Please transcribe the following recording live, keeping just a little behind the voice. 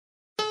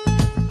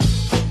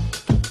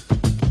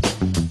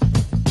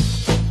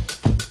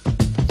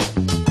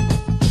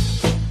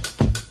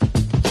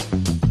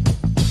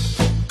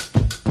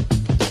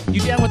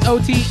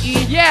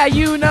OTE? Yeah,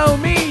 you know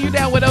me. You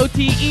down with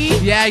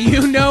OTE? Yeah,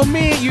 you know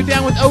me. You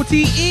down with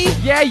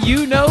OTE? Yeah,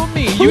 you know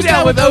me. You Who's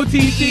down with down with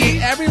OTE?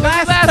 Every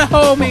last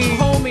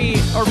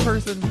homie or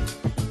person.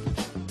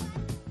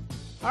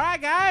 All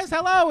right, guys.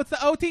 Hello. It's the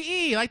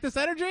OTE. Like this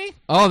energy?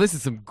 Oh, this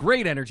is some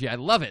great energy. I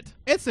love it.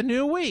 It's a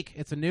new week.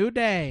 It's a new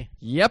day.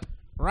 Yep.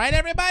 Right,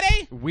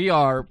 everybody? We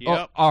are.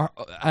 Yep.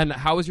 And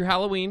how was your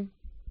Halloween?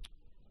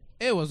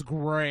 It was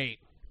great.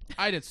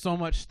 I did so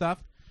much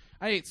stuff.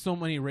 I ate so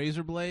many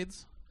razor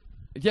blades.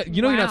 Yeah,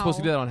 you know you're not supposed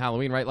to Wow. do that on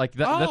Halloween, right? Like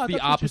Oh, I that's thought the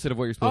that's opposite of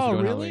what you're supposed to do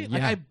on really? Halloween.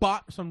 Like Yeah. I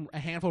bought a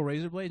handful of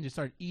razor blades and just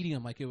started eating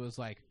them like it was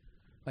like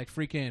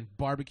freaking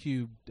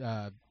barbecue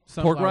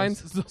Pork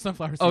rinds?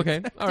 sunflower seeds. Okay.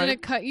 All Did right.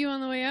 it cut you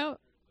on the way out?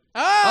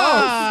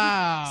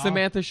 Oh,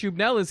 Samantha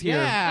Schubnell is here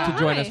Yeah. to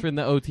join Hi. us for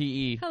the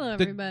OTE. Hello,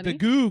 the everybody.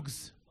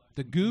 googs,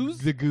 the goose,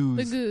 The goose.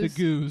 The goose. the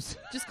goose,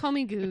 Just call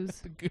me Goose.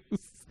 the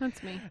goose.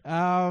 That's me.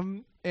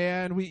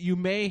 And you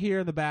may hear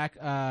in the back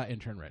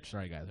intern Rich.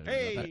 Sorry guys. I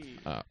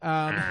didn't know Hey.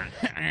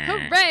 that.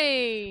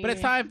 Hooray! But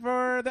it's time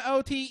for the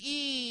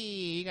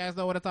OTE. You guys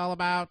know what it's all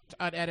about.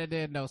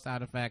 Unedited, no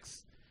sound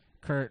effects.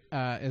 Kurt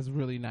is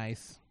really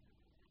nice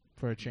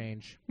for a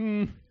change.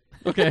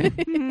 Okay.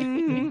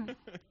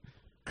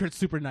 Kurt's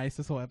super nice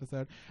this whole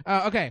episode.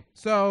 Okay,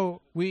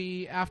 so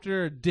we,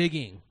 after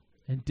digging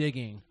and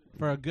digging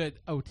for a good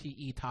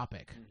OTE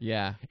topic,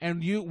 Yeah. and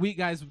we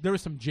guys, there were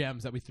some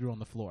gems that we threw on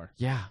the floor.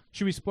 Yeah.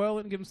 Should we spoil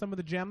it and give them some of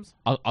the gems?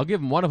 I'll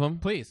give him one of them.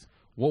 Please.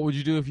 What would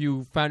you do if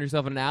you found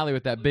yourself in an alley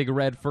with that big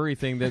red furry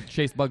thing that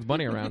chased Bugs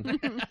Bunny around?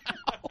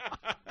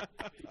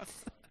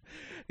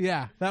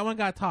 Yeah, that one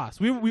got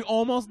tossed. We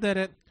almost did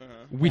it.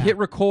 We Yeah. hit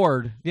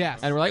record.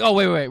 Yes. And we're like, oh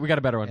wait, we got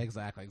a better one.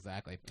 Exactly.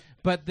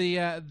 But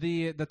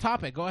the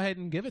topic, go ahead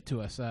and give it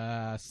to us.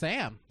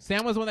 Sam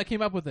was the one that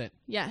came up with it.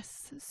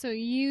 Yes. So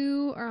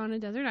you are on a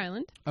desert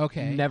island.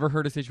 Okay. Never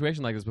heard a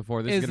situation like this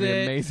before. This is gonna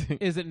be amazing.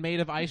 Is it made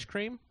of ice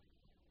cream?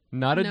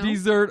 Not a No.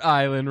 desert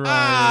island, Ryan.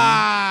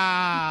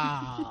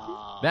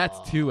 Ah. That's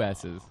 2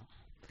 S's.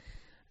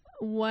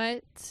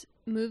 What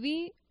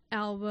movie,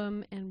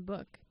 album, and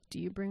book do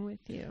you bring with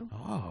you?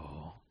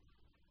 Oh.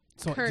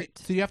 So, Kurt.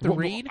 so you have to Well,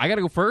 read? I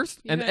gotta go first,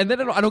 You and gotta-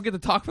 then I don't get to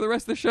talk for the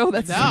rest of the show.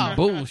 That's No. some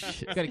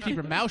bullshit. You got to keep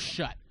your mouth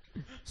shut.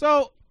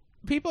 So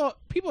people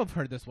have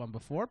heard this one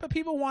before, but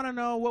people want to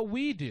know what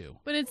we do.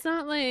 But it's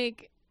not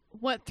like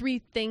what 3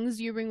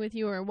 things you bring with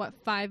you or what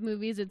 5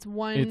 movies. It's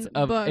one It's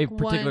of book, a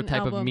particular one type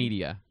album. of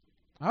media.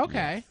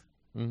 Okay.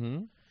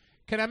 Mm-hmm.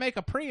 Can I make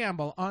a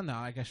preamble? Oh no,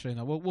 I guess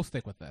no. We'll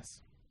stick with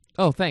this.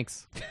 Oh,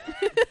 thanks.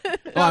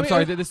 No, I'm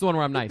sorry. This is the one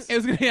where I'm nice. It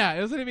was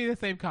gonna be the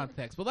same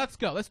context. But let's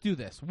go. Let's do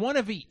this. One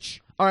of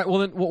each. All right. Well,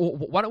 then,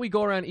 why don't we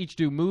go around each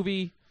do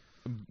movie?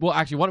 Well,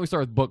 actually, why don't we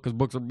start with book because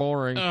books are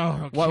boring.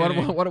 Oh, Why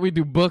don't we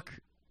do book,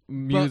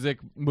 music,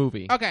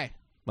 movie, Okay.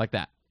 like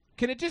that?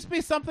 Can it just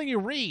be something you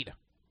read?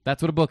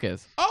 That's what a book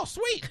is. Oh,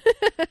 sweet.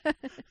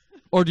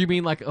 Or do you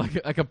mean like a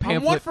I'm one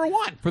pamphlet for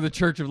one. for the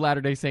Church of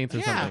Latter-day Saints or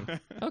Yeah. something?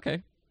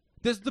 Okay.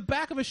 Does the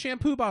back of a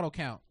shampoo bottle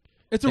count?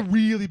 It's a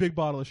really big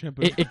bottle of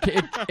shampoo.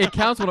 It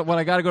counts when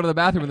I got to go to the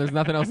bathroom and there's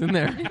nothing else in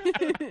there.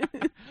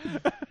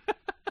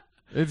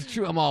 It's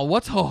true. I'm all,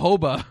 what's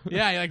jojoba?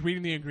 Yeah, you're like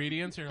reading the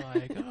ingredients. You're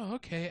like, oh,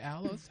 okay,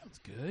 aloe sounds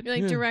good. You're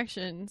like Yeah.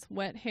 directions,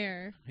 wet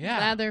hair, Yeah.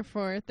 lather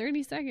for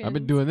 30 seconds. I've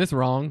been doing this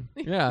wrong.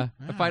 Yeah.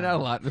 I find out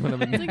a lot. When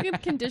I'm It's in, like a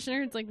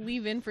conditioner. It's like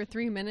leave in for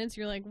 3 minutes.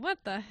 You're like, what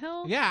the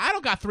hell? Yeah, I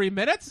don't got 3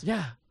 minutes.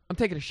 yeah. I'm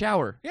taking a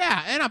shower.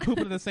 Yeah, and I'm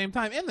pooping at the same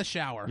time in the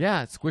shower.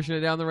 Yeah. Squishing it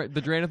down the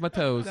drain of my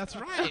toes. That's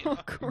right. Oh,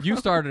 gross. You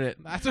started it.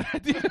 That's what I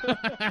do.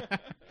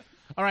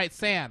 All right,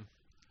 Sam.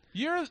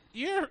 You're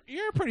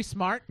pretty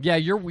smart. Yeah.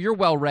 You're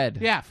well read.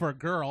 Yeah, for a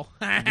girl.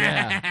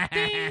 Yeah.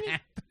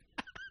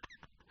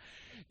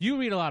 You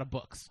read a lot of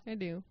books. I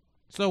do.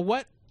 So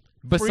what?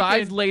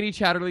 Besides Freaking- Lady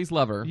Chatterley's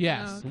Lover.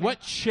 Yes. Oh, okay.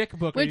 What chick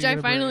book? Which are you I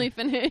gonna finally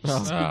bring? finished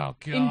Oh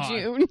God. in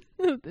June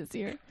of this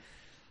year.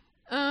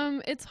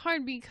 It's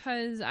hard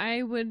because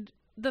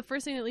the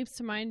first thing that leaps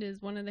to mind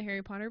is one of the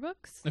Harry Potter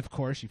books, Of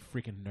course, you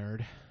freaking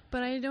nerd.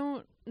 but I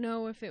don't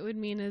know if it would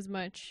mean as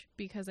much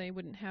because I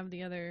wouldn't have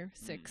the other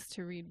 6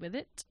 to read with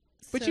it.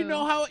 But So- you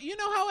know how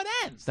it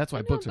ends. That's why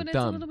I know, books are but it's a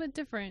dumb. little bit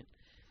different.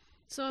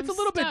 So It's I'm a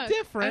little bit stuck.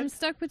 different. I'm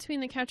stuck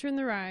between The Catcher in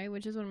the Rye,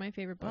 which is one of my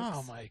favorite books.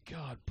 Oh my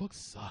God, books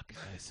suck,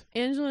 guys.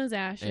 Angela's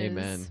Ashes.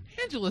 Amen.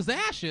 Angela's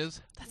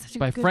Ashes. That's such a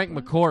By good Frank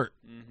book. McCourt.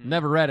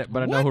 Never read it,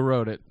 but I know What? who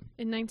wrote it.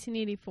 In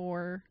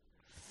 1984.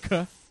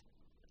 Kuh.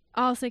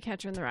 I'll say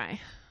Catcher in the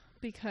Rye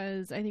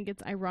because I think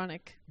it's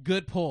ironic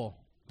Good pull,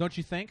 don't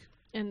you think?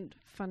 and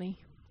funny.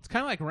 It's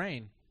kind of like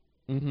Rain.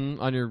 Mm-hmm.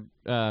 On your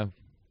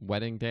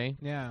wedding day.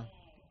 Yeah,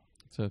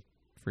 It's a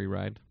free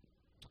ride.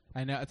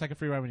 I know. It's like a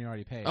free ride when you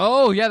already paid.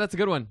 Oh, yeah, that's a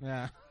good one.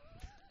 Yeah.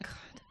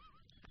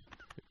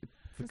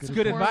 That's It's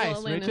good horrible advice,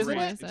 Elena Rich, isn't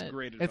Says it? It's it.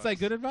 great advice. It's like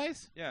good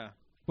advice. Yeah.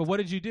 But what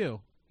did you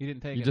do? You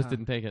didn't take it. You just huh?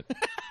 didn't take it.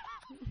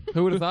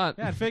 Who would have thought?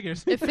 Yeah, it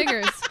figures. It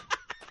figures.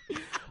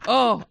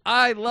 Oh,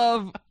 I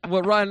love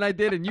what Ryan and I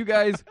did, and you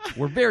guys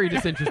were very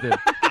disinterested.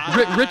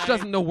 Rich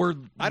doesn't know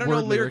I don't know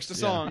word lyrics to Yeah.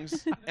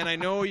 songs, and I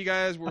know you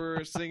guys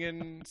were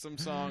singing some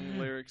song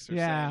lyrics or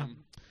Yeah. something.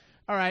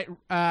 All right.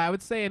 I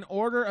would say in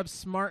order of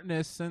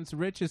smartness, since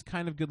Rich is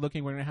kind of good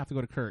looking, we're gonna have to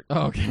go to Kurt.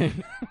 Okay.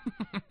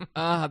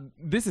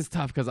 This is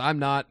tough because I'm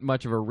not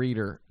much of a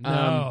reader.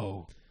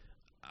 No.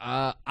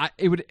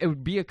 It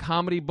would be a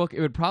comedy book. It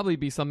would probably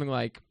be something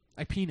like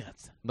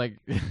Peanuts.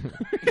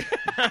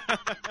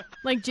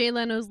 Like Jay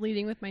Leno's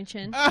Leading with My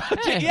Chin.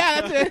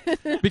 Yeah, that's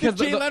it. Because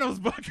Jay Leno's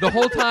book. the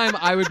whole time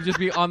I would just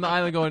be on the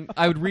island going,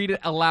 I would read it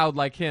aloud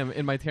like him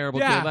in my terrible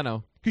Jay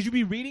Leno. Because you'd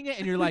be reading it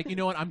and you're like, you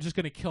know what? I'm just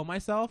gonna kill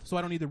myself, so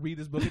I don't need to read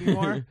this book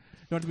anymore.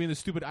 Don't have to be in this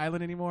stupid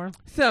island anymore.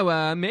 So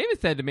Mavis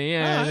said to me,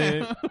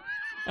 and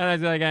I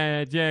was like,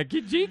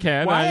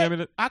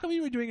 G-Cat. How come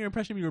you were doing your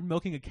impression? You were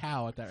milking a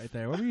cow at that right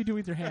there. What were you doing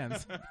with your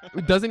hands?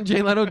 Doesn't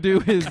Jay Leno do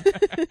his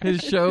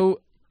show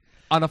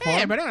on a farm?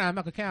 Hey, but I don't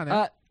milk a cow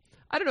now.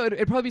 I don't know.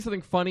 It'd probably be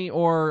something funny,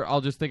 or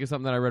I'll just think of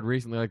something that I read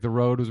recently, like The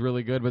Road was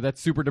really good, but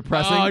that's super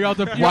depressing. Oh,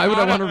 Why would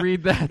I want to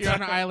read that? You're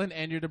on an island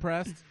and you're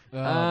depressed?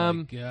 Oh,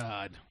 my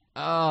God.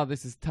 Oh,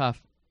 this is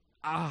tough.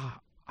 I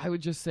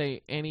would just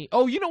say any...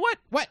 Oh, you know what?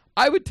 What?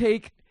 I would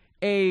take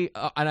and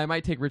I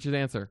might take Rich's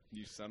answer.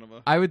 You son of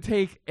a... I would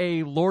take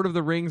a Lord of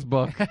the Rings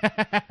book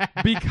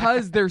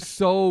because they're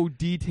so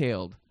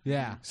detailed.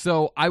 Yeah.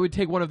 So I would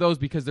take one of those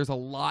because there's a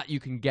lot you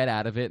can get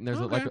out of it, and there's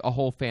Okay. a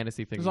whole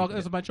fantasy thing.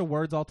 There's a bunch of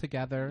words all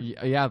together.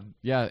 Yeah,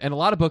 and a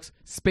lot of books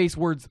space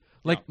words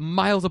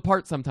miles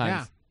apart sometimes.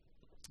 Yeah.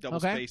 Double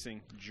Okay.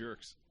 spacing.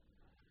 Jerks.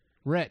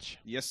 Rich.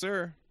 Yes,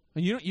 sir.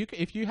 And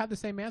if you have the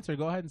same answer,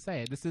 go ahead and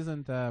say it. This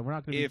isn't. We're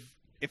not going to.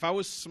 If I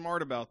was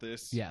smart about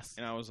this, Yes.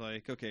 and I was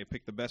like, okay,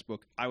 pick the best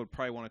book, I would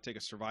probably want to take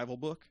a survival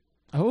book.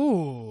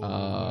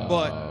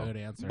 Good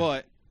answer.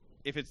 But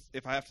if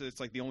I have to, it's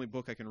like the only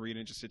book I can read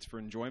and it just sits for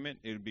enjoyment.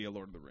 It would be a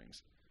Lord of the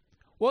Rings.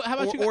 Well, how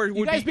about Or you? it You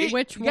would guys be- be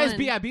Which you guys one?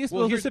 be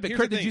Well, here's specific. the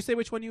Kurt, did thing. you say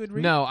which one you would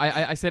read? No,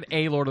 I said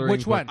a Lord of the Rings.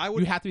 Which one? book.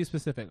 You have to be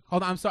specific.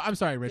 Hold on. I'm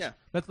sorry, Rich. Yeah.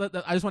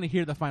 I just want to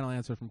hear the final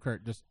answer from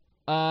Kurt. Just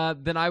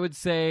Then I would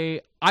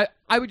say I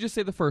would just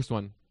say the first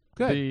one.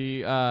 Good.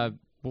 The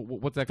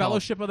what's that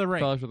Fellowship of the Ring.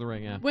 called? Fellowship of the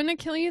Ring. Yeah. Wouldn't it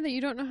kill you that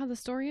you don't know how the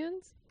story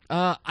ends?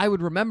 I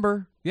would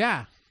remember.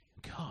 Yeah.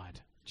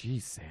 God.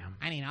 Jeez, Sam.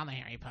 I need all the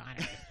Harry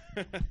Potter.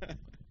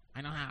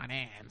 I know how it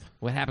ends.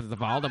 What happens to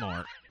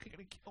Voldemort? You're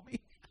gonna kill me.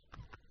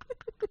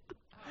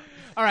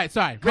 All right.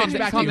 Sorry. Calm Rich, down,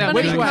 back calm to you. down.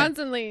 Which Wait, one?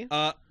 Constantly.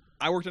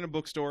 I worked in a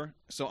bookstore,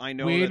 so I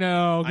know. We that,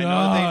 know. I know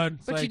God.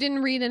 It's But like- you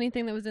didn't read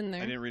anything that was in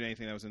there. I didn't read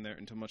anything that was in there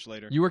until much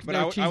later. You worked But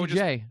there I with would- I Cheesy would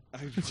J.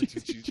 I would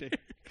Cheesy J.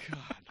 God.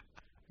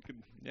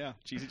 Yeah,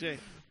 Cheesy J.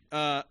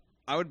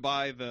 I would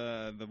buy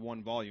the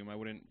one volume. I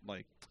wouldn't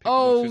like. Pick the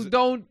Oh, books 'cause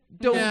don't.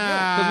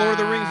 Yeah. The Lord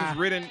of the Rings was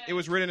written. It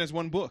was written as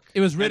one book.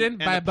 It was written And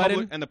by the a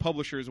button? and the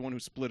publisher is the one who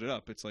split it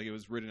up. It's like it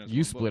was written as You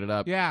one split book. it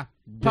up. Yeah.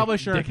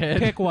 Publisher. dickhead.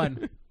 Pick one.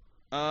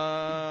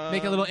 Make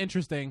Make it a little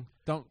interesting.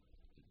 Don't.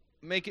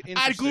 Make it I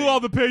interesting. glue all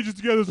the pages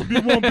together to be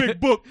one big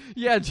book.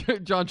 Yeah,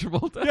 John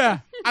Travolta. Yeah.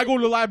 I go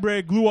to the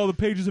library, glue all the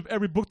pages of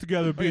every book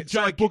together, be a Okay, so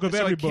I giant book of so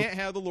every I book. can't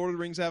have the Lord of the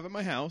Rings have at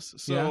my house,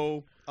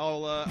 so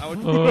I'll I would.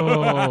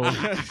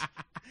 Oh.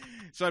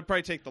 So I'd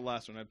probably take the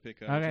last one. I'd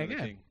pick Okay, Return of the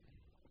good. King.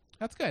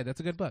 That's good. That's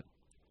a good book.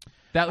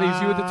 That leaves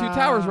you with the Two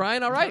Towers,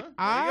 Ryan. All right.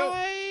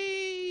 There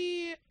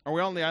you go. Are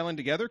we on the island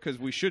together? Because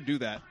we should do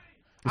that.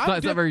 It's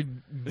not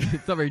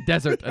very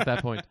desert at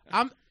that point.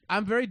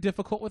 I'm very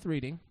difficult with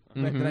reading.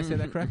 Right, did I say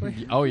that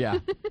correctly? Oh yeah.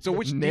 So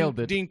which Nailed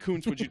it. Dean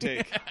Koontz would you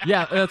take?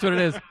 Yeah, that's what it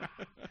is.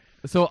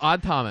 So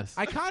Odd Thomas.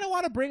 I kind of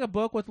want to bring a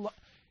book with.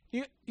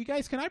 You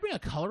guys, can I bring a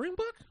coloring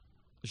book?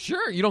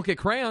 Sure, you don't get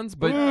crayons,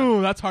 but Ooh,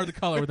 that's hard to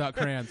color without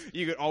crayons.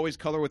 You could always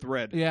color with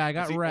red. Yeah, I got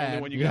That's the red.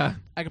 only one you yeah. got.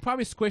 I could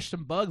probably squish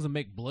some bugs and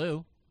make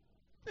blue.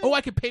 Oh,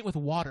 I could paint with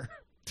water.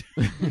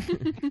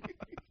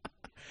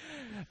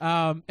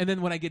 And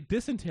then when I get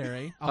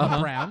dysentery, I'll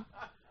have brown.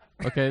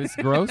 Okay, this is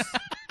gross.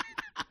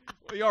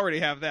 Well, you already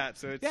have that,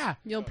 so it's Yeah,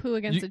 You'll poo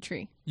against You- a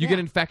tree. You get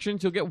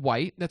infections, you'll get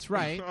white. that's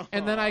right.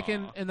 And then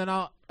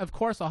I'll, of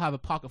course, I'll have a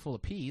pocket full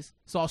of peas.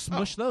 So I'll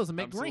smush those and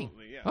make green.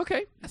 absolutely, yeah.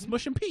 Okay.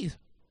 Smushing peas.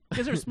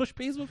 Is there a smush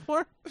peas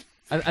before?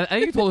 I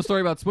think you told a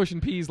story about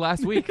smushing peas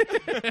last week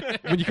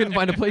when you couldn't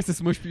find a place to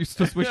smush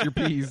your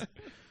peas.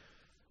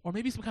 Or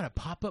maybe some kind of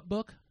pop-up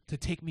book to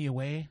take me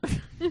away.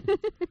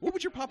 What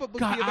would your pop-up book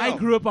God, be about? I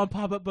grew up on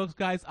pop-up books,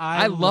 guys.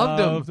 I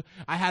loved 'em.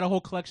 I had a whole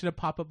collection of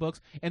pop-up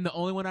books, and the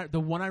one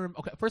I remember.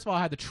 Okay, first of all,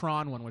 I had the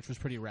Tron one, which was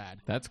pretty rad.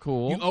 That's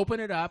cool. You open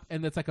it up,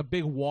 and it's like a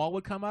big wall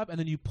would come up, and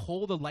then you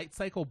pull the light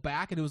cycle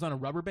back, and it was on a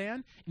rubber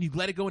band, and you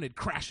let it go, and it'd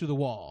crash through the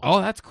wall. Oh,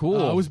 that's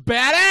cool. It was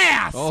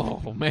badass.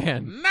 Oh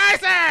man.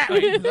 Nice ass.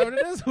 Wait, is that what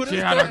it is? What She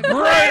is had that? a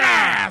great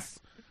ass.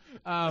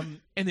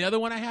 And the other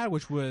one I had,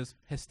 which was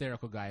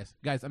hysterical, guys.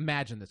 Guys,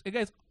 imagine this. Hey,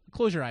 guys,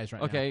 close your eyes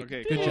right Okay. now.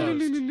 Okay, Good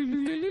closed.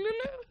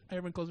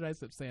 Everyone close your eyes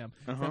except Sam.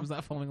 Uh-huh. Sam's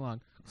not following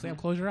along. Sam,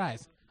 close your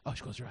eyes. Oh,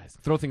 she closed her eyes.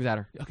 Throw things at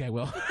her. Okay,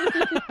 well.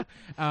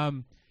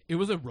 It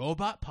was a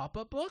robot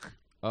pop-up book.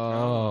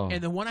 Oh.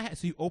 And the one I had,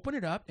 so you open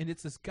it up, and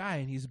it's this guy,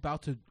 and he's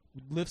about to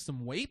lift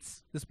some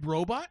weights, this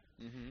robot,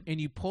 and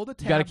you pull the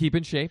tab. You got to keep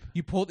in shape.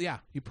 You pull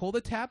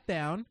the tab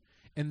down,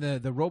 and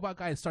the robot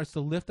guy starts to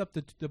lift up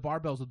the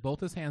barbells with both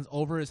his hands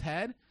over his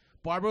head.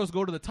 Barbells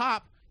go to the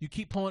top. You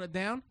keep pulling it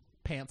down.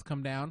 pants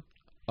come down.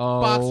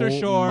 Oh, Boxer my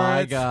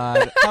shorts.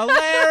 God.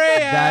 Hilarious.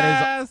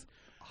 That is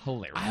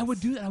hilarious. I would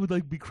do that. I would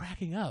like be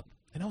cracking up,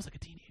 and I was like a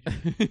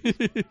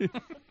teenager.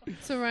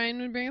 So Ryan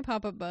would bring a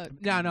pop-up book.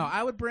 No,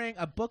 I would bring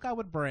a book. I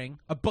would bring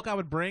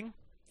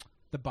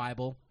the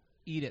Bible.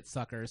 Eat it,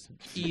 suckers.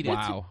 Eat it.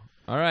 Wow.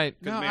 All right.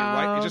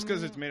 No, Just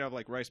because it's made out of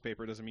like rice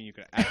paper doesn't mean you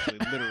can actually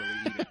literally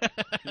eat it.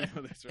 You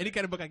know, that's right. Any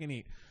kind of book I can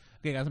eat.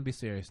 Okay, guys, I'm gonna be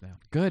serious now.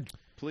 Good.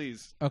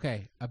 Please.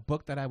 Okay, a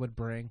book that I would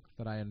bring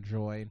that I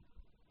enjoyed.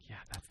 Yeah,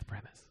 that's the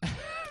premise.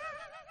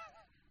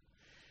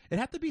 It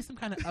had to be some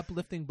kind of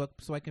uplifting book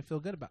so I can feel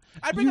good about.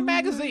 I'd bring a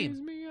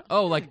magazine.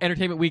 Oh, like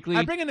Entertainment Weekly.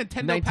 I'd bring a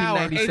Nintendo Power.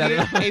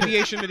 1997.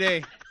 Aviation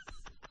Today.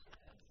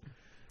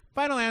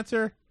 Final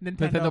answer: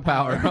 Nintendo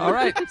Power. All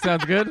right.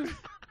 Sounds good.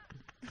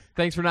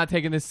 Thanks for not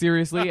taking this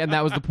seriously, and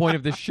that was the point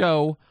of this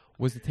show,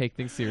 was to take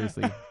things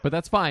seriously. But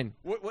that's fine.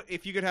 What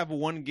if you could have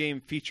one game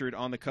featured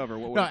on the cover?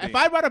 What would No, it be? if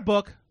I write a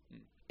book,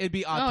 it'd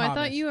be Oh, Odd Thomas. I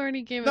thought you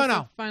already gave No, us no.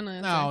 the final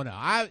answer.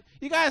 No.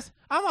 You guys,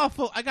 I'm all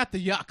full. I got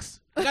the yucks.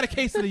 I got a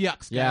case of the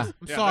yucks. Guys. Yeah.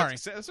 I'm Yeah, sorry.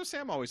 That's what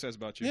Sam always says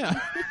about you. Yeah.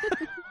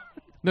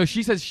 No,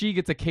 she says she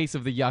gets a case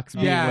of the yucks.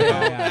 being Yeah, with yeah,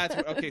 her. yeah. That's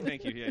what, okay.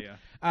 Thank you.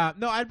 Yeah.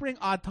 No, I'd bring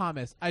Odd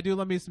Thomas. I do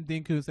love me some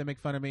Dinkus. They make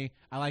fun of me.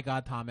 I like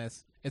Odd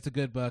Thomas. It's a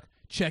good book.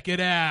 Check it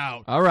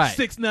out. All right.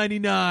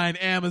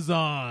 $6.99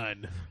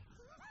 Amazon.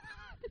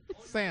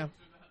 Sam.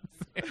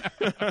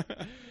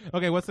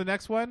 Okay, what's the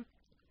next one?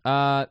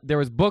 There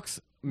was books,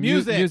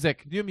 Music.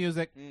 music. Do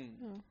music.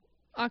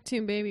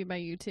 Octoon Baby by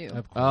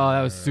U2. Oh,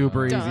 that was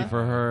super Duh. easy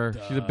for her.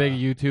 She's a big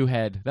U2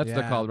 head. That's what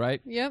Yeah. they're called,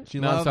 right? Yep. She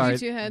No, loves sorry.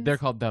 U2 heads. They're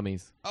called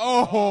dummies.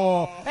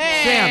 Oh,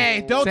 hey!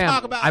 Sam, Don't Sam,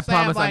 talk about I Sam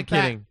promise like I'm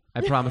that. kidding.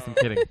 I promise I'm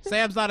kidding.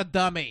 Sam's not a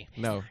dummy.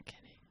 No.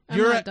 I'm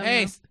You're not dumb,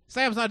 hey, though.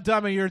 Sam's not a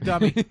dummy. You're a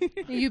dummy.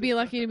 You'd be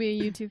lucky to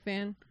be a U2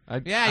 fan.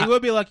 Yeah, you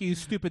would be lucky, you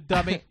stupid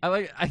dummy.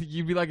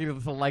 You'd be lucky to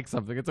like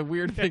something. It's a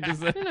weird thing to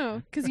say.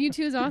 No, because U2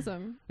 is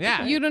awesome.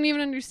 Yeah. You don't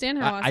even understand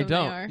how awesome I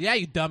don't. they are. Yeah,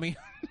 you dummy.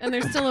 And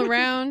they're still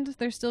around.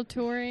 They're still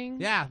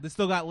touring. Yeah, they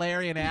still got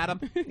Larry and Adam.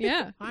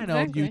 Yeah. I know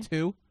exactly.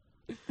 you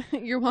two.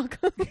 You're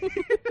welcome.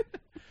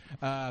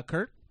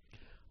 Kurt?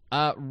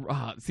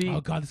 See,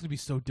 Oh god, this is gonna be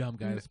so dumb,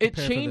 guys. it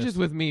Prepare for changes this.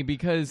 with me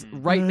because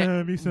right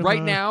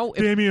now, if,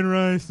 Damien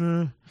Rice.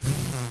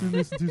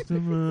 Listen to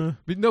some.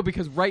 no,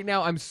 because right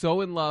now I'm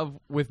so in love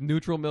with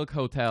Neutral Milk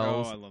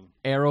Hotels, Oh, I love them.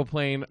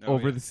 Aeroplane Oh,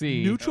 Over yeah. the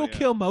Sea, Neutral yeah.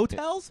 Kill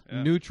Motels.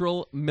 Yeah.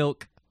 Neutral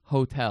Milk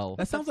Hotel.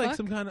 That sounds the like fuck?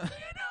 some kind of.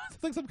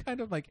 Sounds like some kind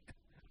of like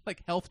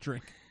health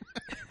drink.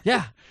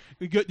 Yeah,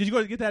 Did you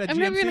go get that at I've GMC?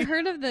 never even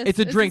heard of this. it's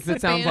a Is drink this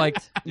that sounds band? like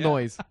Yeah.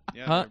 noise.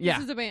 Yeah, Huh? they're Yeah,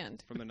 This is a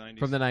band. From the 90s.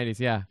 from the 90s.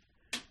 Yeah.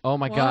 Oh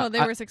my Whoa, god,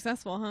 they were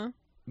successful, huh?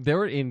 they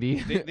were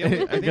indie. They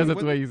only, I guess that's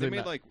the way you they say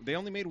made that. they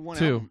only made one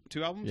Two. album,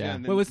 two albums. Yeah.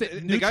 and What was it?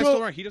 The Neutral- guy's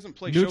still around. He doesn't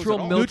play shows Neutral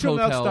at all. Milk Neutral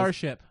Milk Hotels.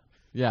 Starship.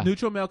 Yeah.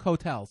 Neutral Milk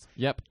Hotels.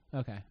 Yep.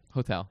 Okay,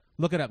 Hotel.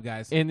 look it up,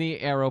 guys. In the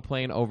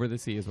Aeroplane Over the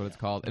Sea is what it's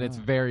called, and it's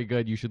very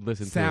good. You should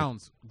listen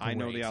Sounds. I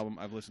know the great. album.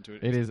 I've listened to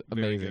it. It It's is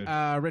very amazing.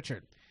 good.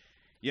 Richard,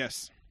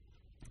 Yes.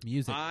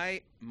 music.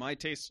 My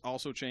tastes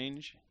also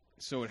change,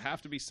 so it'd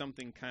have to be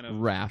something kind to. of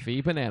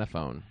Raffi Banana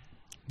Phone.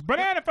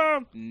 Banana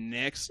phone.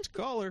 next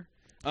caller.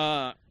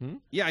 Hmm?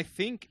 Yeah, I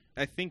think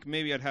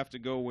maybe I'd have to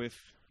go with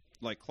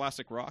like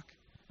classic rock.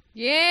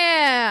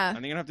 Yeah. I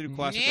think I'd have to do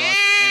classic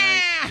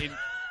rock. And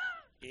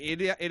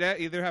it'd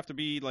either have to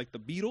be like the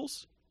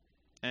Beatles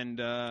and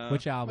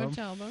Which album? Which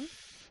album?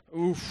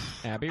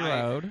 oof, Abbey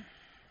I- Road.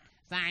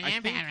 I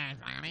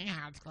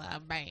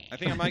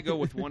think I might go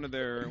with one of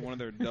their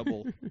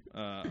double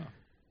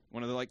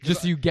one of the like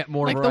Just so you get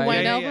more Like the variety.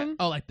 White Yeah, yeah, Album?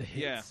 Oh, like the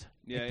hits.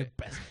 Yeah, Like yeah. the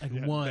best. Like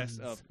yeah, ones.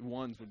 best of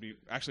ones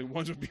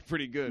would be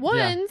pretty good.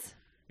 Ones?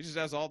 He just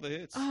has all the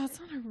hits. Oh, it's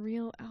not a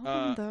real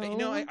album, though. You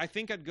know, I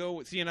think I'd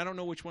go. And I don't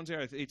know which ones they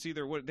are. It's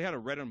either what they had a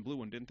red and blue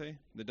one, didn't they?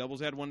 The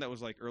doubles had one that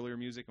was like earlier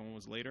music and one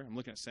was later. I'm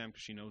looking at Sam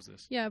because she knows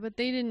this. Yeah, but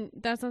they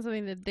didn't. That's not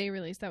something that they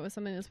released. That was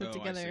something that's put Oh, I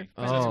together. see.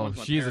 by That's the Oh, ones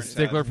my she's a parents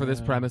stickler had. for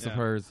this premise of Yeah.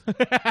 hers.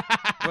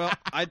 Well,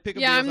 I'd pick a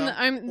Yeah, Beatles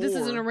album, This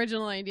is an or-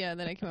 original idea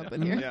that I came up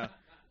with here.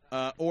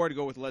 Yeah. Or to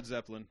go with Led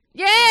Zeppelin.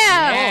 Yeah.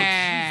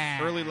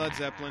 Yeah. Early Led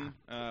Zeppelin,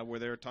 where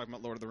they were talking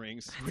about Lord of the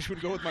Rings, which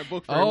would go with my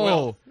book very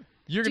well.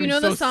 You're Do gonna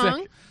you know be the so song?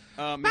 sick.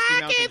 Misty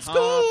Back Mountain in Hop,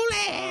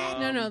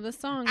 school, No, the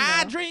song.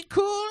 I though. drink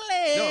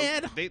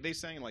Kool-Aid. No, they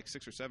sang like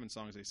 6 or 7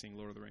 songs. They sing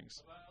Lord of the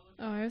Rings.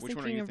 Oh, I was Which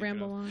one are thinking you of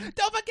thinking Ramble of? On.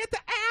 Don't forget to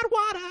add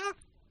water.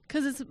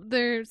 Because it's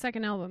their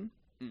second album.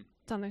 Mm.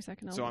 It's on their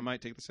second album. So I might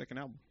take the second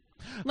album.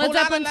 Led Hold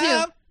on Zeppelin to 2.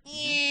 love.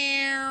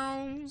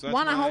 So that's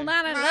Wanna my- hold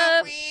on and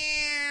love.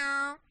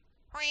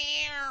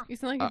 You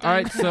sound like a All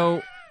right, dinosaur.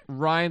 so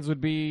Ryan's would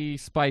be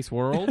Spice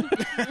World.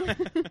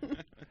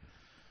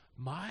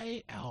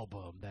 My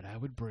album that I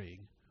would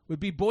bring would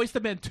be Boyz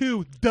II Men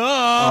 2. Duh.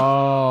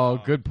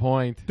 Oh, good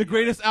point. The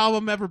greatest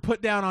album ever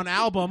put down on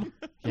album.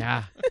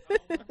 Yeah,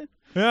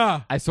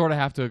 Yeah. I sort of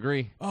have to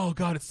agree. Oh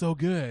God, it's so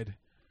good.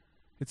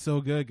 It's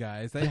so good,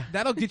 guys.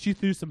 That'll get you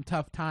through some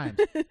tough times.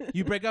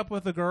 You break up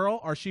with a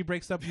girl, or she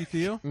breaks up with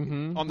you.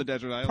 Mm-hmm. on the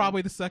desert island.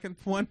 Probably the second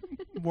one,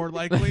 more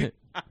likely.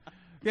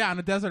 Yeah, on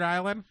a desert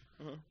island.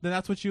 then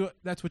that's what you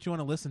want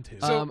to listen to.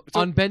 So-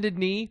 On bended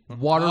knee,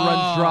 water Oh,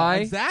 runs dry.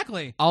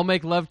 Exactly. I'll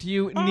make love to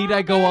you. Need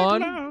I go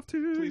on?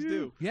 Please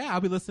do. Yeah,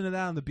 I'll be listening to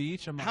that on the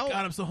beach. I'm like, How-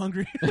 God, I'm so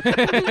hungry.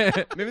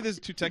 Maybe this is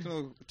too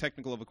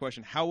technical of a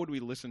question. How would we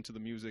listen to the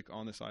music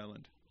on this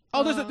island?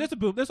 Oh, there's a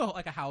boom. There's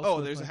like a house. Oh,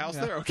 with, there's a like, house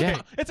yeah. there? Okay.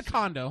 It's a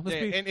condo. Yeah,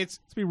 and it's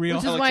Let's be real.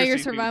 Which is why your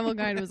Electricity. survival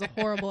guide was a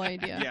horrible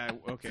idea. yeah,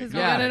 okay. 'Cause we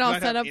got it all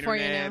I'd set have up for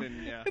you internet now.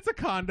 and, yeah. It's a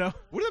condo.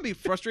 Wouldn't that be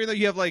frustrating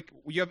though?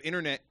 You have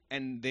internet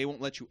and they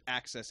won't let you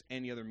access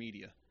any other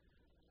media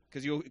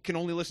because you can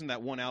only listen to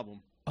that one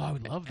album. Oh, I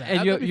would love that. And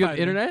That'd be you have fun.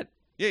 internet?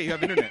 Yeah, you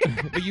have internet,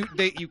 but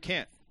you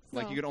can't.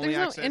 Like you could only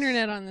there's access no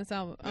internet on this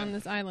on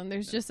this island.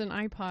 There's just an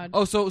iPod.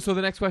 Oh, so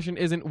the next question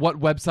isn't what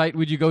website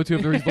would you go to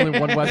if there was only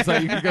one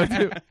website you could go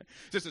to?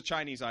 Just a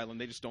Chinese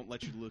island. They just don't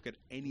let you look at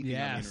anything on the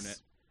Yes.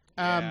 internet.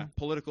 Um, Yeah.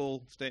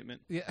 Political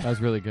statement. Yeah. That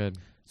was really good.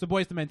 So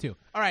Boys to Men too.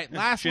 All right,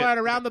 last Shit. one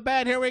around the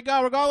bend. Here we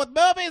go. We're going with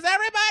movies.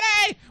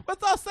 Everybody,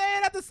 let's all say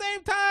it at the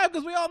same time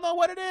because we all know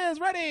what it is.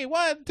 Ready?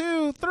 1,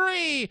 2,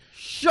 3.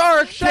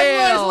 Shark Schindler's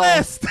Tale.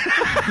 List.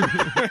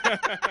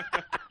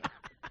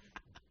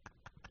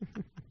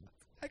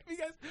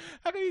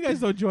 How come you guys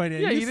don't join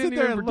in? Yeah, you just didn't sit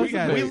there even and look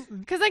at it. participate.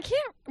 Because I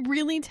can't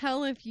really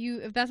tell if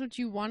that's what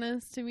you want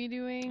us to be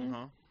doing.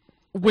 Uh-huh.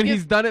 When Like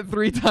he's done it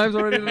 3 times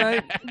already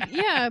tonight.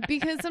 Yeah,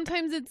 because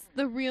sometimes it's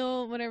the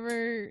real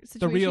whatever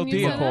situation real you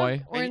deal. set up,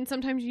 McCoy. or and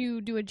sometimes you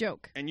do a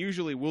joke. And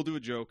usually we'll do a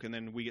joke and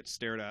then we get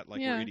stared at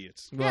like Yeah. we're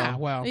idiots. Yeah,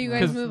 well, You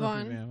guys move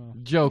on.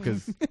 Joke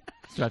is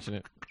stretching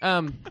it.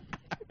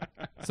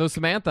 So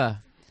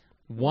Samantha,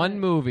 one What?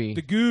 movie.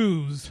 The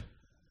Goose.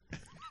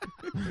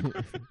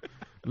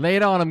 Lay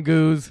it on him,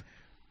 Goose.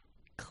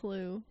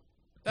 Clue.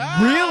 Really?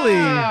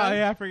 Oh,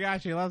 yeah, I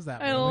forgot she loves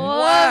that I movie. love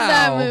Wow.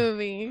 that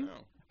movie. No.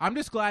 I'm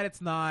just glad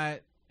it's not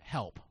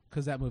Help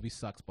because that movie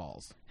sucks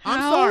balls. How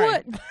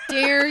I'm sorry.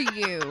 dare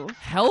you?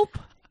 Help?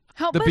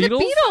 Help The by Beatles?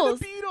 the Beatles.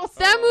 The Beatles.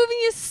 That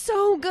movie is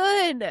so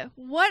good.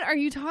 What are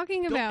you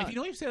talking Don't- about? If you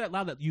don't even say that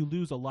loud, that you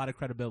lose a lot of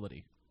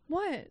credibility.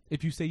 What?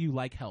 If you say you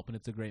like Help and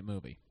it's a great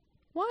movie,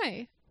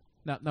 Why?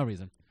 no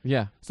reason.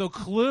 Yeah. So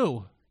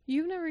Clue.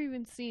 You've never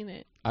even seen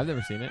it. I've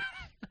never seen it.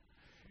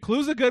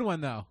 Clue's a good one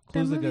though.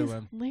 Clue's that a good movie's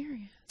one.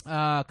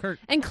 hilarious. Kurt.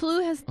 And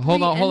Clue has Hold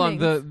three on.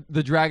 endings.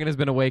 The dragon has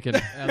been awakened.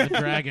 The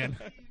dragon.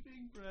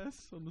 Heaving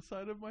breaths on the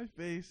side of my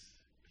face.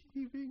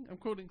 Heaving. I'm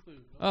quoting Clue.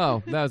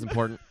 Oh, that was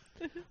important.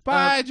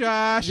 Bye,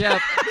 Josh. Yeah.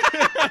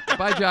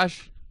 Bye,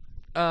 Josh.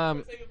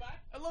 Say goodbye.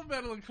 I love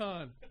Madeline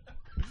Kahn.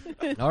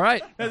 All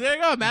right. There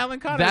you go, Madeline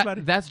Connor.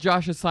 everybody. That's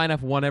Josh's sign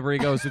off whenever he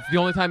goes. It's the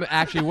only time it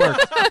actually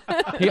works.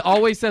 He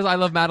always says, I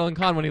love Madeline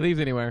Kahn when he leaves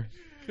anywhere.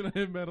 Can I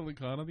have Madeline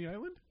Kahn on the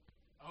island?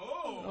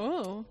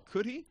 Oh.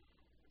 Could he?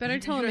 Better You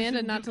tell guys Amanda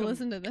didn't not do to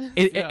listen to this.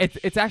 Yeah,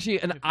 It's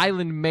actually an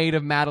island made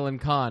of Madeline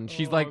Kahn.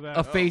 She's Oh, like that-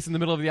 a face in the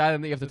middle of the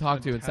island that you have to That's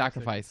talk to and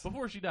fantastic. sacrifice.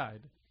 Before she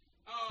died.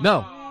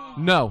 No.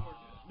 No,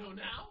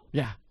 now?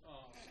 Yeah.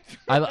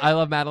 I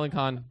love Madeline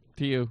Kahn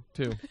to you,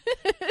 too.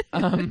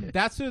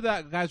 That's who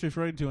that guy's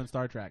referring to in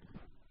Star Trek.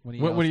 When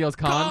he When he yells, yells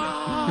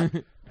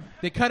Kahn.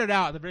 they cut it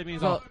out at the very beginning.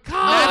 He's all, Oh, is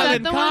Kahn!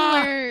 that the Kahn!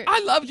 one where I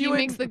loved he you.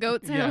 makes the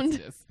goat sound?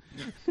 Yes, yes.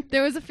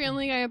 There was a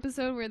Family Guy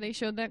episode where they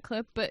showed that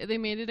clip, but they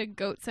made it a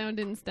goat sound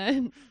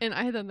instead, and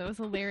I thought that was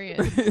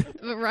hilarious.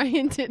 But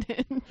Ryan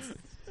didn't.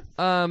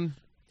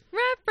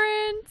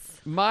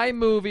 Reference. My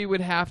movie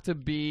would have to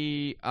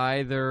be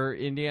either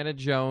Indiana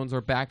Jones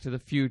or Back to the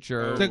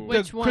Future. the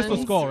Which Crystal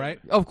ones? Skull, right?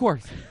 Of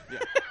course. Yeah.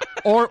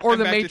 Or And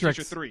the Back to the Matrix.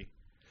 Future 3.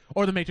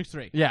 Or The Matrix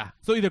 3. Yeah.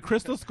 So either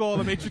Crystal Skull or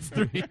The Matrix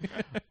 3.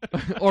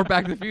 Or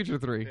Back to the Future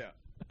 3.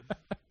 Yeah.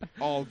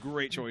 All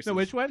great choices. So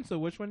which one? So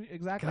which one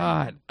exactly?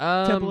 God.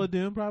 Temple of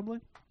Doom, probably.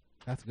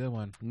 That's a good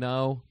one.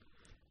 No.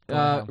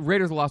 Wow.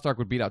 Raiders of the Lost Ark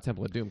would beat out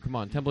Temple of Doom. Come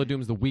on. Temple of Doom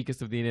is the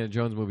weakest of the Indiana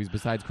Jones movies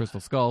besides Crystal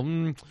Skull.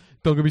 Don't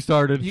get me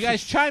started. You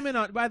guys chime in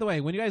on. By the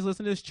way, when you guys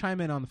listen to this,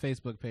 chime in on the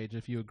Facebook page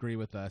if you agree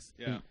with us.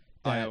 Yeah.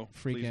 That IO,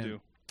 please freaking-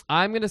 do.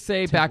 I'm going to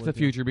say Temple Back to the of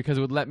Doom. Future because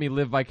it would let me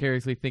live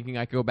vicariously thinking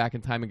I could go back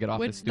in time and get off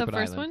Which this the stupid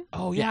first island.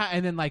 one? Oh yeah,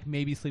 and then like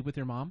maybe sleep with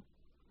your mom.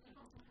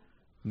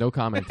 No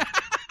comment.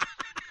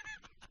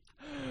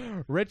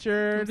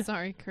 Richard. I'm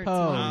sorry, Kurt's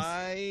Pose.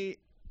 mom.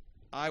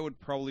 I would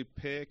probably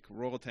pick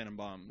Royal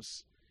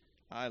Tenenbaums.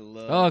 I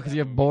love. Oh, because you that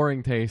have movie.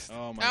 boring taste.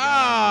 Oh my Oh,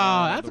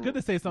 god! that's good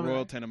to say something.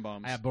 Royal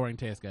Tenenbaums. I have boring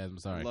taste, guys. I'm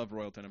sorry. Love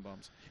Royal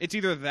Tenenbaums. It's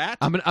either that.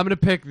 I'm gonna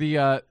pick the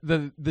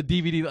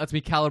DVD that lets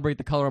me calibrate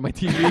the color on my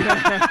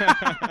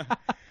TV.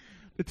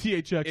 The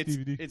THX it's,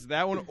 DVD. it's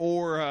that one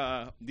or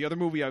the other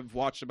movie I've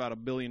watched about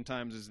 1 billion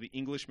times is The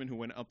Englishman Who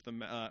Went Up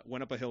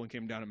a Hill and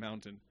Came Down a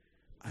Mountain.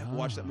 I've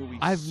watched that movie.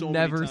 I've so many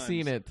never times.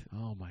 seen it.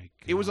 Oh my god.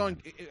 It was on.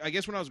 I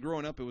guess when I was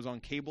growing up, it was on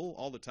cable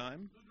all the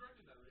time.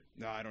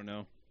 No, I don't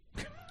know.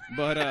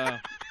 But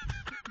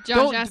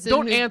Josh asked him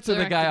Don't who answer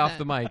the guy directed off that.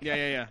 the mic.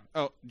 yeah.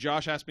 Oh,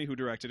 Josh asked me who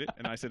directed it,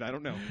 and I said I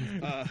don't know.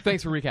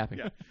 Thanks for recapping.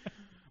 Yeah.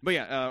 But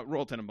yeah,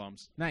 Royal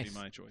Tenenbaums. Nice. Would be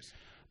my choice.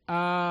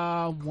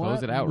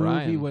 What it out, movie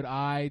Ryan. would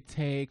I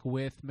take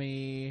with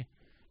me?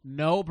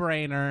 No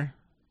brainer.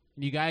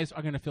 You guys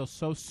are gonna feel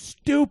so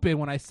stupid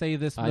when I say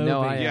this I movie.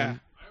 know I am. Yeah.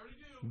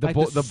 The Like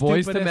the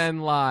Boys to stupidest- Men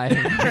live.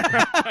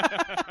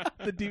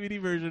 the DVD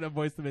version of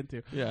Boys to Men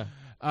 2. Yeah.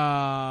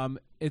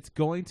 It's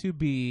going to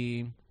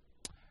be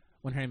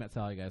When Harry Met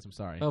Sally, guys. I'm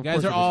sorry. Oh, You of guys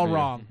course are it is all for you.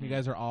 wrong. You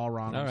guys are all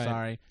wrong. All I'm right.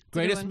 sorry. a good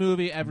Greatest one.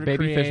 movie ever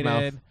Baby Fish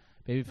created. Mouth.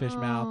 Baby Fish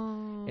Mouth.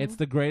 Aw. It's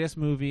the greatest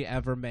movie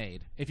ever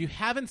made. If you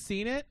haven't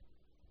seen it,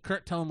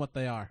 Kurt, tell them what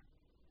they are.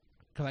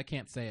 Because I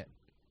can't say it.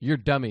 You're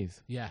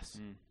dummies. Yes.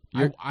 Mm.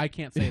 You're- I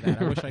can't say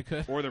that. I wish I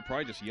could. Or they're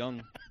probably just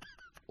young.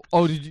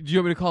 Oh, do you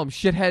want me to call them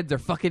shitheads or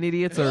fucking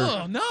idiots or?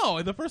 Oh,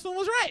 no. The first one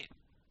was right.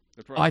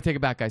 They're Oh, probably, I take it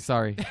back, guys.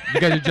 Sorry, you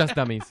guys are just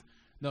dummies.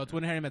 No, it's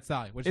When Harry Met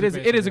Sally. Which It the is.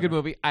 greatest It is a good ever.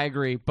 movie. I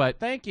agree, but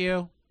Thank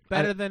you.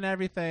 Better than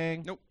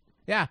everything. Nope.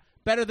 Yeah.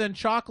 Better than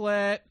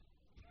chocolate.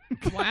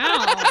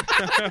 Wow.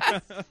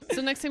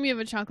 So next time you have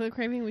a chocolate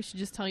craving, we should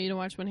just tell you to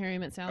watch When Harry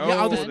Met Sally. Yeah,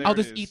 I'll Oh, just there I'll it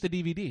just is. eat the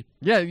DVD.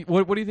 yeah.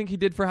 What do you think he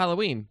did for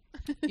Halloween?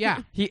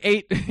 Yeah. He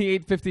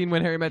ate 15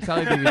 When Harry Met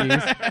Sally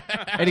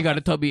DVDs, and he got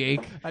a tubby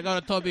ache. I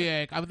got a tummy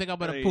ache. I think I'm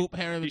gonna Hey, poop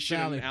Harry he Met shit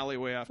in Sally. an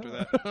alleyway after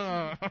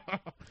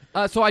that.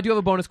 So I do have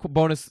a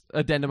bonus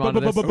addendum on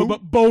this.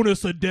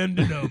 Bonus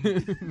addendum.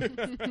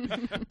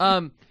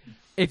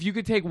 If you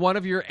could take one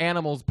of your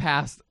animals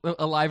past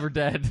alive or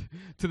dead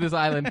to this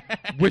island,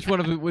 which one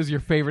of it was your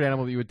favorite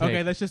animal that you would take?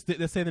 Okay, let's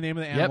say the name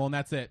of the animal and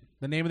that's it.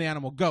 The name of the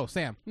animal. Go,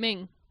 Sam.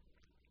 Ming.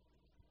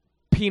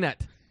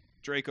 Peanut.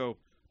 Draco.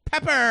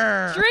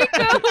 Pepper.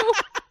 Draco.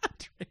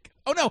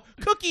 Oh no,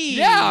 Cookie.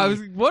 Yeah, I was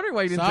wondering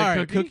why you didn't Sorry,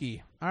 say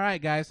Cookie. All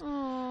right, guys.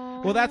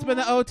 Aw. Well, that's been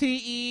the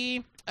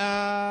OTE.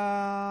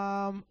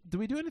 Do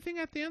we do anything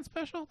at the end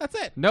special? That's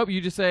it. Nope,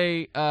 you just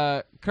say,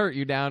 Kurt,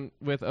 you down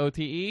with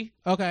OTE?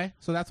 Okay,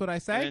 so that's what I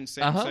say. And then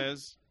Sam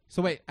says.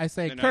 So wait, I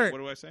say Then Kurt, what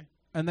do I say?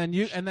 and then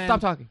you, and then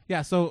Stop talking.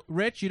 Yeah. So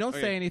Rich, you don't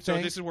Okay, say anything.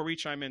 So this is where we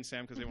chime in,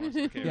 Sam, because they want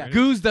us. Okay, Yeah. ready?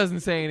 Goose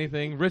doesn't say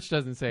anything. Rich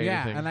doesn't say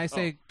yeah, anything. and I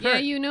say Yeah,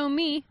 Kurt. you know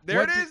me. There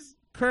What it do- is.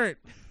 Kurt,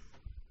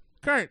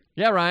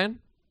 Yeah, Ryan.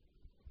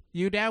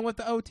 you down with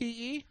the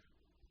OTE?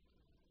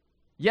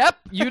 Yep,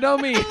 you know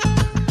me.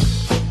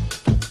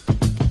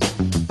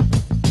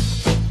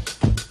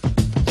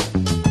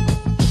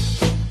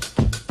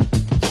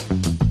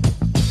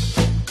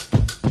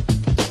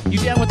 You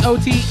down with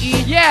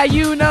OTE? Yeah,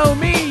 you know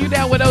me. You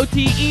down with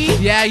OTE?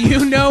 Yeah,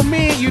 you know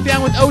me. You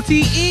down with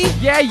OTE?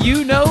 Yeah,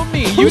 you know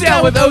me. You Who's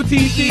down with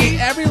OTE?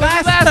 Every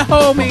last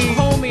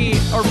homie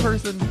or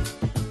person.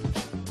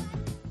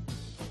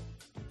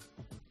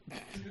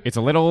 It's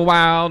a little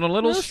wild, a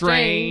little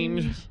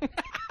strange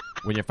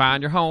when you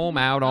find your home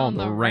out on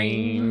the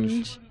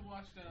range.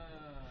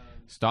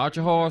 Start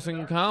your horse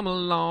and come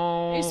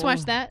along. I used to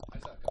watch that.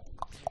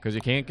 Cause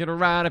you can't get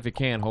around if you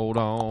can't hold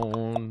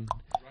on.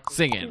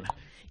 Singing.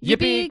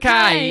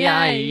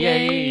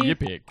 Yippee-ki-yay,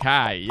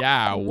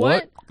 yippee-ki-yay,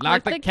 what?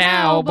 Like the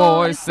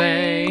cowboys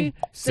say.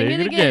 Sing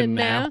it again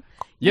now.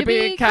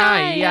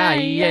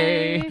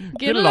 Yippee-ki-yay,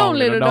 get along,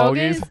 little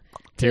doggies,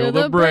 till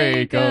the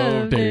break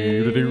of day.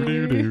 That's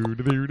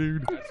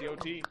the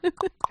OT.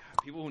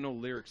 People who know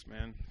lyrics,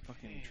 man,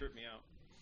 fucking trip me out.